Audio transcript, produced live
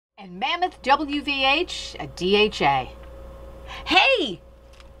And Mammoth WVH, a DHA. Hey!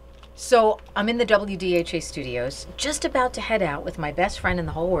 So I'm in the WDHA studios, just about to head out with my best friend in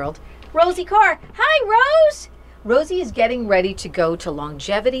the whole world, Rosie Carr. Hi, Rose! Rosie is getting ready to go to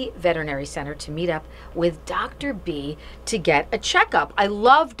Longevity Veterinary Center to meet up with Dr. B to get a checkup. I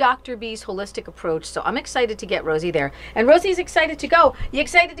love Dr. B's holistic approach, so I'm excited to get Rosie there. And Rosie's excited to go. You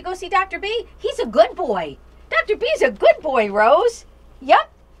excited to go see Dr. B? He's a good boy. Dr. B's a good boy, Rose. Yep.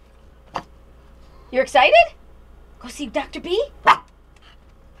 You're excited? Go see Dr. B?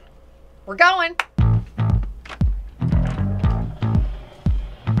 We're going.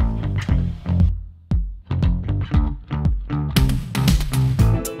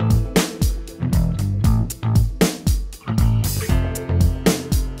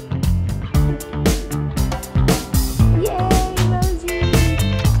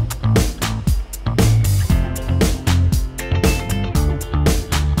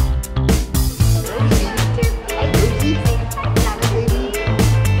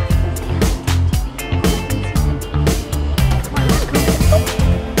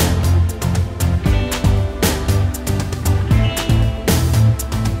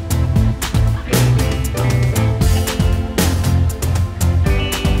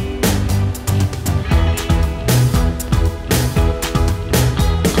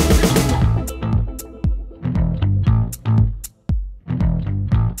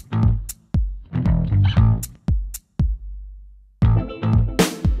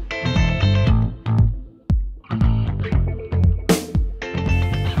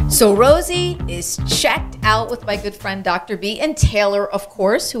 So Rosie is checked out with my good friend Dr. B and Taylor, of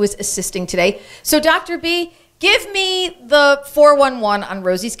course, who is assisting today. So Dr. B, give me the 411 on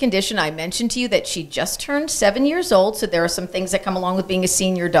Rosie's condition. I mentioned to you that she just turned 7 years old, so there are some things that come along with being a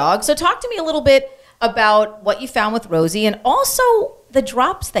senior dog. So talk to me a little bit about what you found with Rosie and also the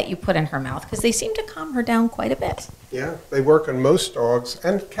drops that you put in her mouth, because they seem to calm her down quite a bit. Yeah, they work on most dogs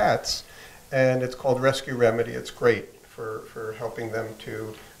and cats, and it's called Rescue Remedy. It's great for helping them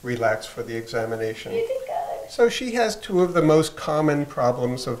to relax for the examination. You did good. So she has two of the most common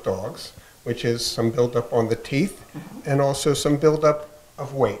problems of dogs, which is some buildup on the teeth and also some buildup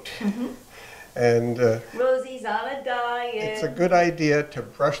of weight. And Rosie's on a diet. it's a good idea to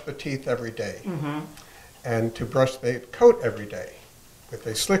brush the teeth every day and to brush the coat every day with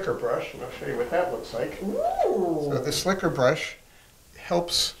a slicker brush, and I'll show you what that looks like. Ooh. So the slicker brush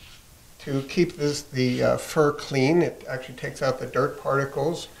helps to keep the fur clean. It actually takes out the dirt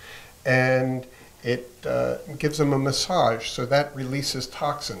particles, and it gives them a massage, so that releases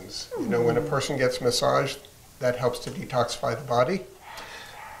toxins. You know, when a person gets massaged, that helps to detoxify the body.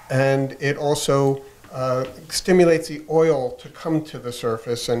 And it also stimulates the oil to come to the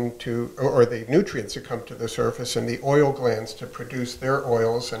surface and or the nutrients to come to the surface, and the oil glands to produce their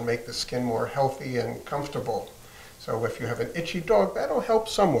oils and make the skin more healthy and comfortable. So if you have an itchy dog, that'll help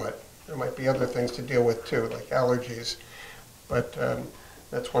somewhat. There might be other things to deal with too, like allergies, but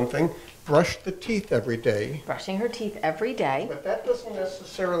that's one thing. Brush the teeth every day. Brushing her teeth every day. But that doesn't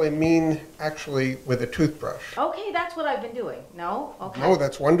necessarily mean actually with a toothbrush. Okay, that's what I've been doing. No? Okay. No,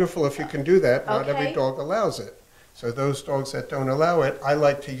 that's wonderful if you can do that. Not every Okay. dog allows it. So those dogs that don't allow it, I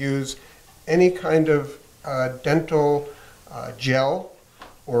like to use any kind of dental gel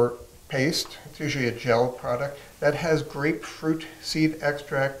or paste. It's usually a gel product that has grapefruit seed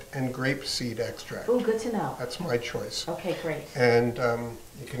extract and grape seed extract. Oh, good to know. That's my choice. Okay, great. And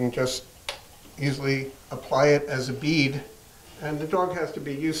you can just easily apply it as a bead, and the dog has to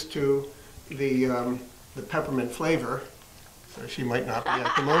be used to the peppermint flavor, so she might not be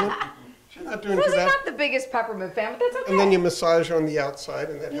at the moment. She's not doing too Rosie's bad. not the biggest peppermint fan, but that's okay. And then you massage on the outside,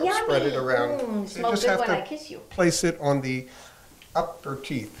 and that helps spread it around. So you Smells just good have when to I kiss you. place it on the upper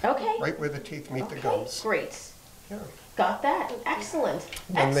teeth, Okay. right where the teeth meet the Okay, gums. great. Yeah. Got that. Excellent.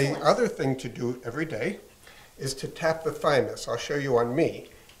 And the Excellent. other thing to do every day is to tap the thymus. I'll show you on me,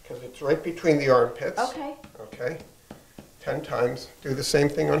 because it's right between the armpits. Okay. Okay. 10 times. Do the same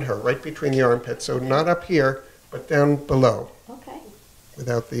thing on her, right between the armpits. So not up here, but down below, Okay.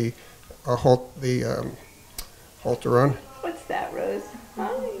 without the halter on. What's that, Rose?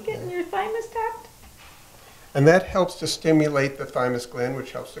 Oh, you getting your thymus tapped? And that helps to stimulate the thymus gland,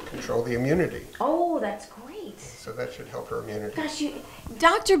 which helps to control the immunity. Oh, that's great. So that should help her immunity. Gosh,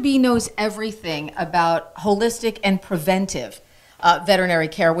 Dr. B knows everything about holistic and preventive veterinary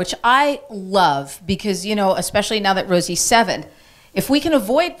care, which I love because, you know, especially now that Rosie's 7, if we can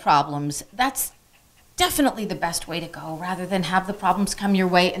avoid problems, that's definitely the best way to go rather than have the problems come your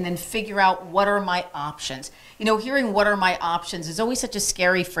way and then figure out what are my options. You know, hearing what are my options is always such a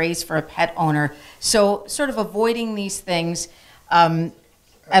scary phrase for a pet owner. So sort of avoiding these things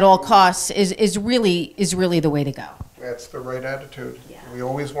at all costs is really the way to go. That's the right attitude. Yeah. We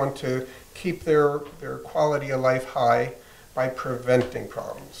always want to keep their quality of life high by preventing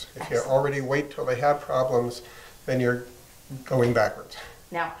problems. If you already wait till they have problems, then you're going backwards.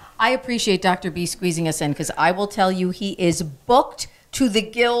 Now, I appreciate Dr. B squeezing us in, because I will tell you, he is booked to the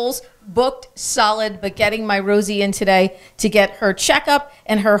gills, booked solid, but getting my Rosie in today to get her checkup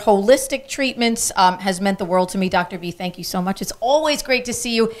and her holistic treatments has meant the world to me. Dr. B, thank you so much. It's always great to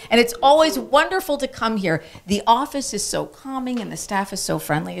see you, and it's always wonderful to come here. The office is so calming, and the staff is so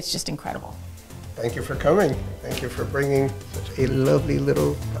friendly. It's just incredible. Thank you for coming. Thank you for bringing such a lovely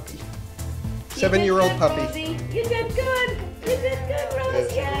little puppy. 7-year-old puppy. Rosie. You did good. You did good,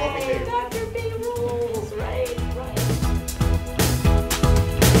 Rosie. Yes,